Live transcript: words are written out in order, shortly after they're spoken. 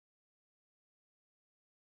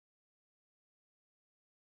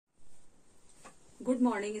Good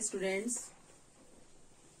morning, students.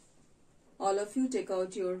 All of you take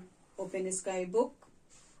out your open sky book,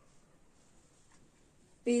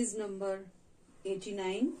 page number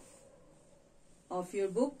 89 of your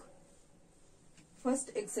book.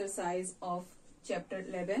 First exercise of chapter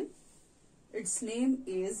 11. Its name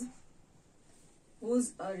is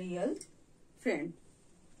Who's a Real Friend?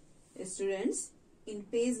 Students, in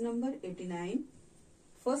page number 89,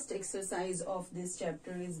 first exercise of this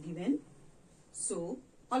chapter is given. So,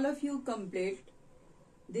 all of you complete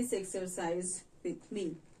this exercise with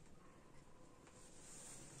me.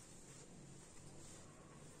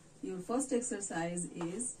 Your first exercise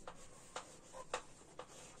is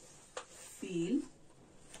fill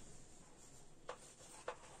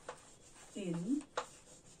in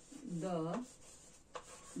the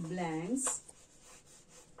blanks.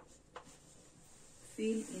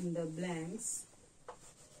 Fill in the blanks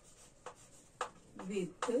with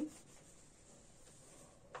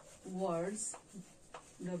words,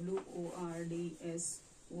 words,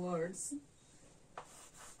 words,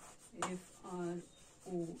 from,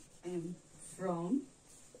 from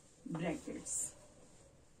brackets,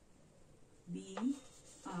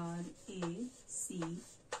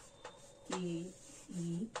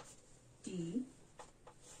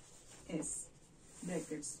 brackets.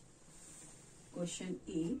 Brackets. Question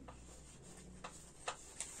A.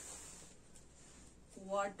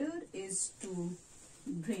 Water is to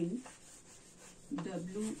drink.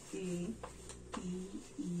 WATER.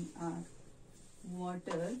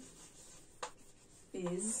 Water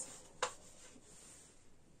is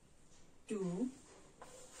to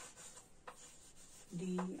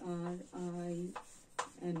DRINK.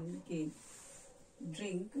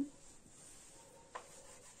 Drink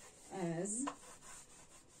as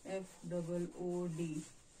FOOD.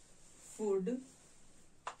 Food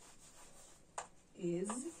is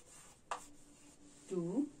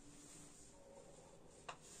to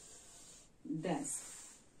dash.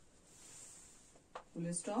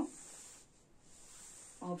 Full stop.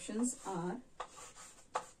 Options are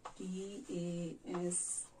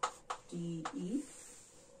TASTE,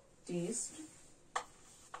 taste,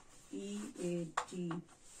 EAT,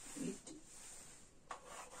 it,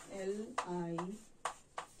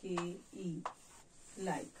 LIKE,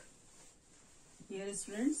 like. Here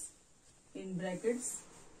students, in brackets,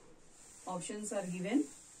 options are given.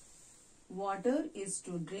 Water is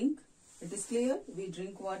to drink. It is clear, we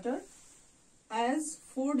drink water. As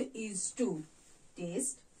food is to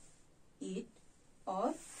taste, eat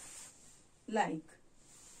or like.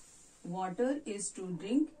 Water is to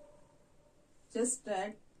drink, just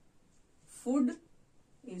that food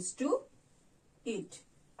is to eat.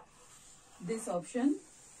 This option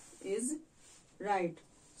is right.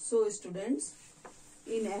 So students,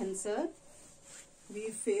 in answer we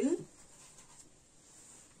fill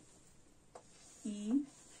EAT,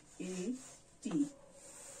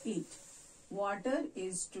 eat. Water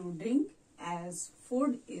is to drink as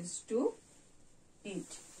food is to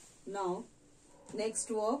eat. Now, next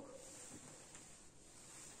work.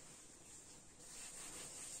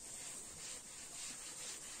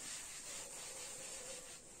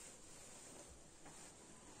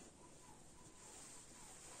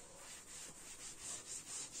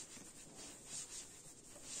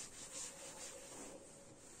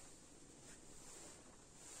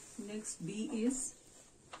 Next B is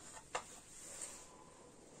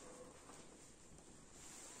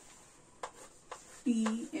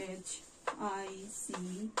THICK.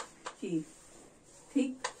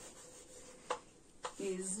 Thick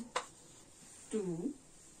is to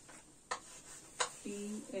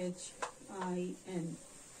THIN.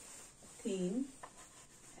 Thin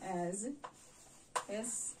as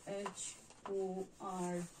SHORT.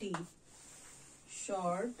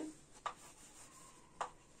 Short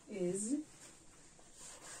is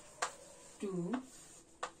to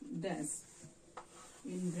dash.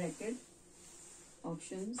 In bracket,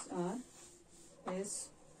 options are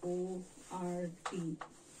SORT,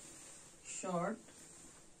 short,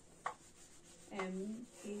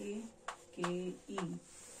 MAKE,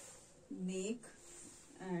 make,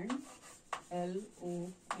 and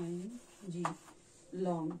LONG,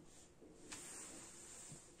 long.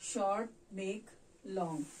 Short, make,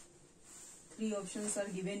 long. Three options are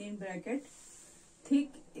given in bracket. Thick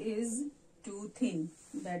is to thin.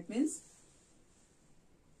 That means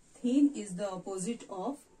thin is the opposite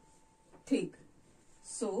of thick.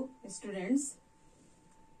 So students,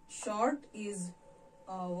 short is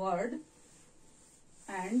a word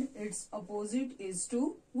and its opposite is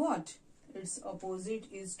to what? Its opposite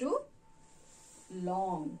is to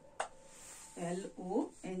long.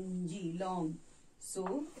 LONG, long.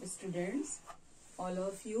 So students, All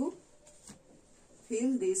of you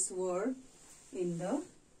fill this word in the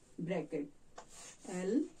bracket.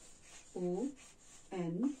 L-O-N-G,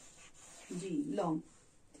 long.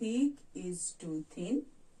 Thick is to thin,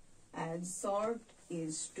 as short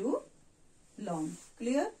is to long.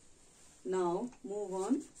 Clear? Now move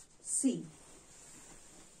on. C.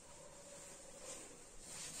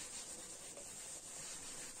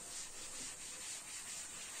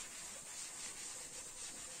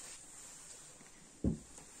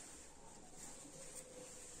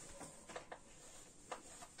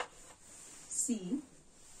 C.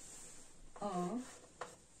 A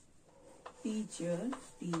teacher,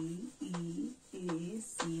 T-E-A-C-H-E-R.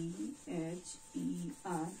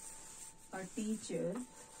 A teacher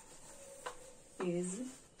is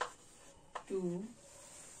to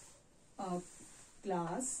a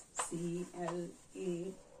class, C-L-A-S-S,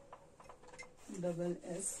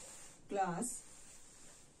 class,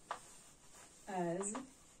 as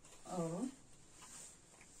a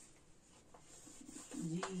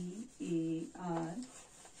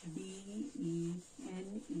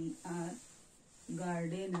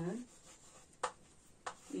Gardener, gardener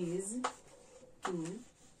is to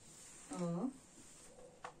a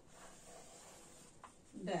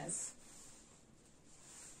dash.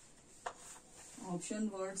 Option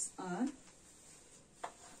words are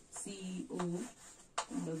C-O-L-L-E-G-E,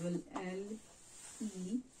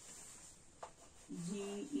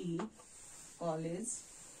 college,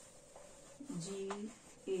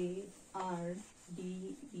 G-A-R-D-E-N,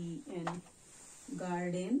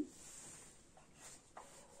 garden,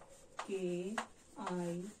 K-I-T-C-H-E-N,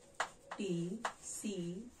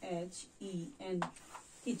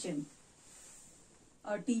 kitchen.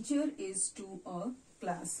 A teacher is to a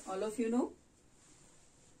class. All of you know,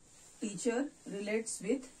 teacher relates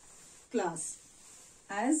with class.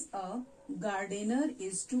 As a gardener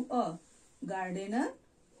is to a gardener,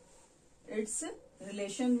 its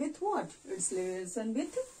relation with what? Its relation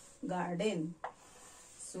with garden.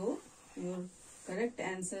 So your correct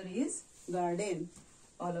answer is garden.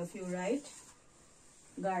 All of you write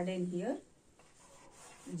garden here.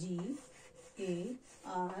 G-A-R-D-E-N,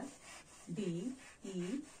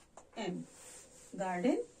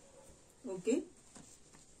 garden. Okay.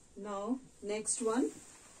 Now next one.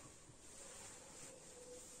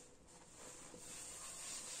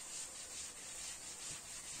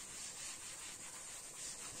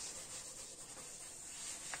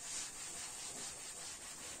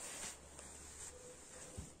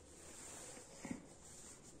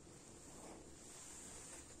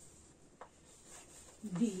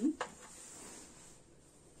 D.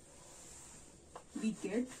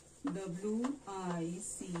 Wicket, W-I-C-K-E-T.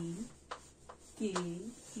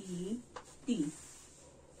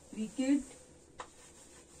 Wicket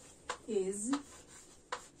is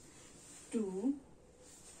to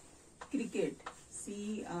cricket,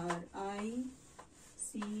 C-R-I-C-K-E-T.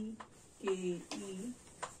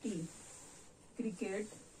 Cricket,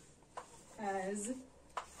 as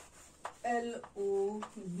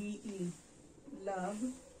L-O-V-E. Love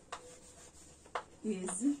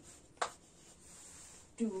is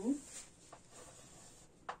to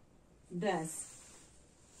dress.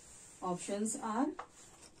 Options are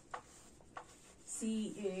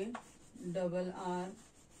C-A-R-R-O-M,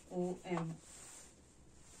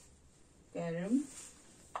 carom,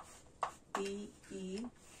 T-E-T-E-N-N-I-S,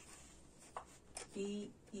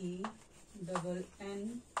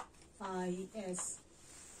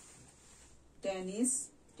 tennis,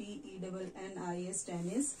 T-E-N-N-I-S,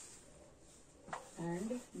 tennis,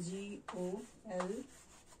 and G-O-L-F,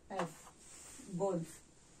 golf.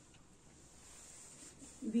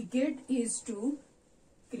 Wicket is to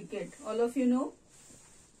cricket. All of you know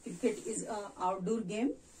cricket is an outdoor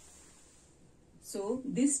game. So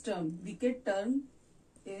this term, wicket term,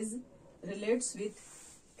 is relates with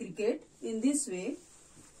cricket. In this way,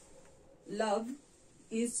 love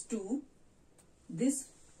is to, this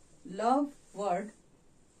love word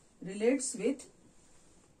relates with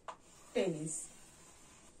tennis.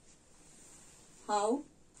 How?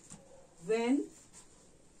 When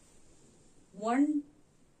one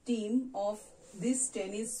team of this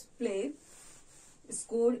tennis play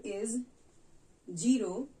score is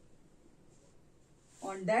 0,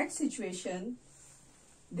 on that situation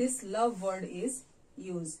this love word is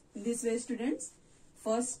used. In this way, students,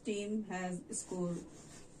 first team has scored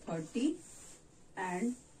 30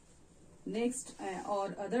 and next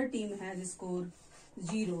or other team has scored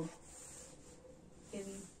 0.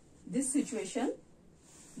 In this situation,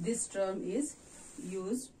 this term is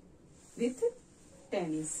used with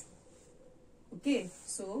tennis. Okay,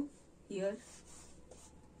 so here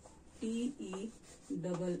T-E-N-N-I-S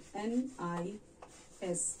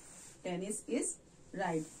S. Tennis is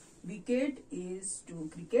right. Wicket is to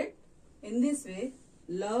cricket. In this way,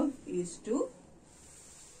 love is to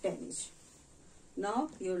tennis. Now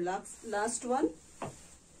your last one.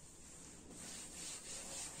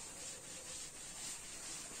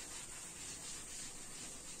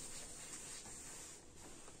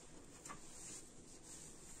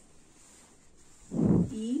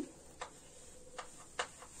 E.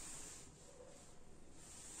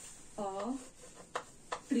 A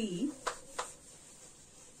tree.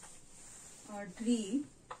 A tree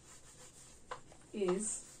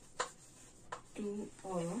is to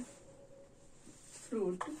a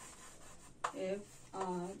fruit. F-R-U-I-T.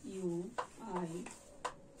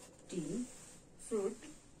 Fruit.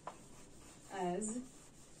 As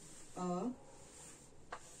a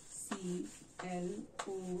C-L-O-U-D.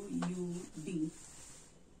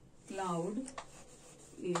 Cloud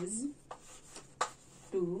is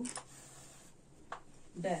to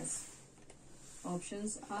dash.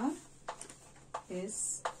 Options are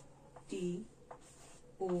S, T,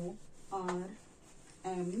 O, R,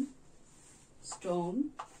 M,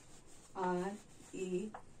 storm, R, A,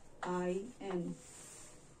 I, N,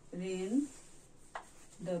 rain,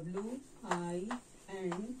 W, I,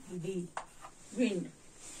 N, D, wind.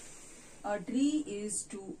 A tree is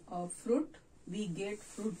to a fruit. We get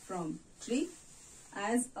fruit from tree.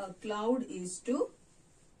 As a cloud is to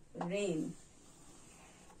rain.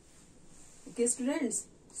 Okay, students.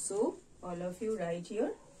 So all of you write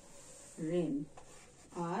here rain.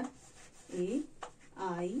 R-A-I-N.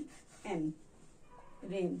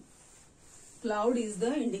 Rain. Cloud is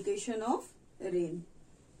the indication of rain.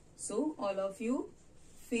 So all of you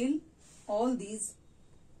fill all these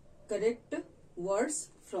correct words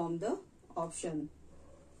from the option.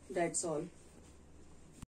 That's all.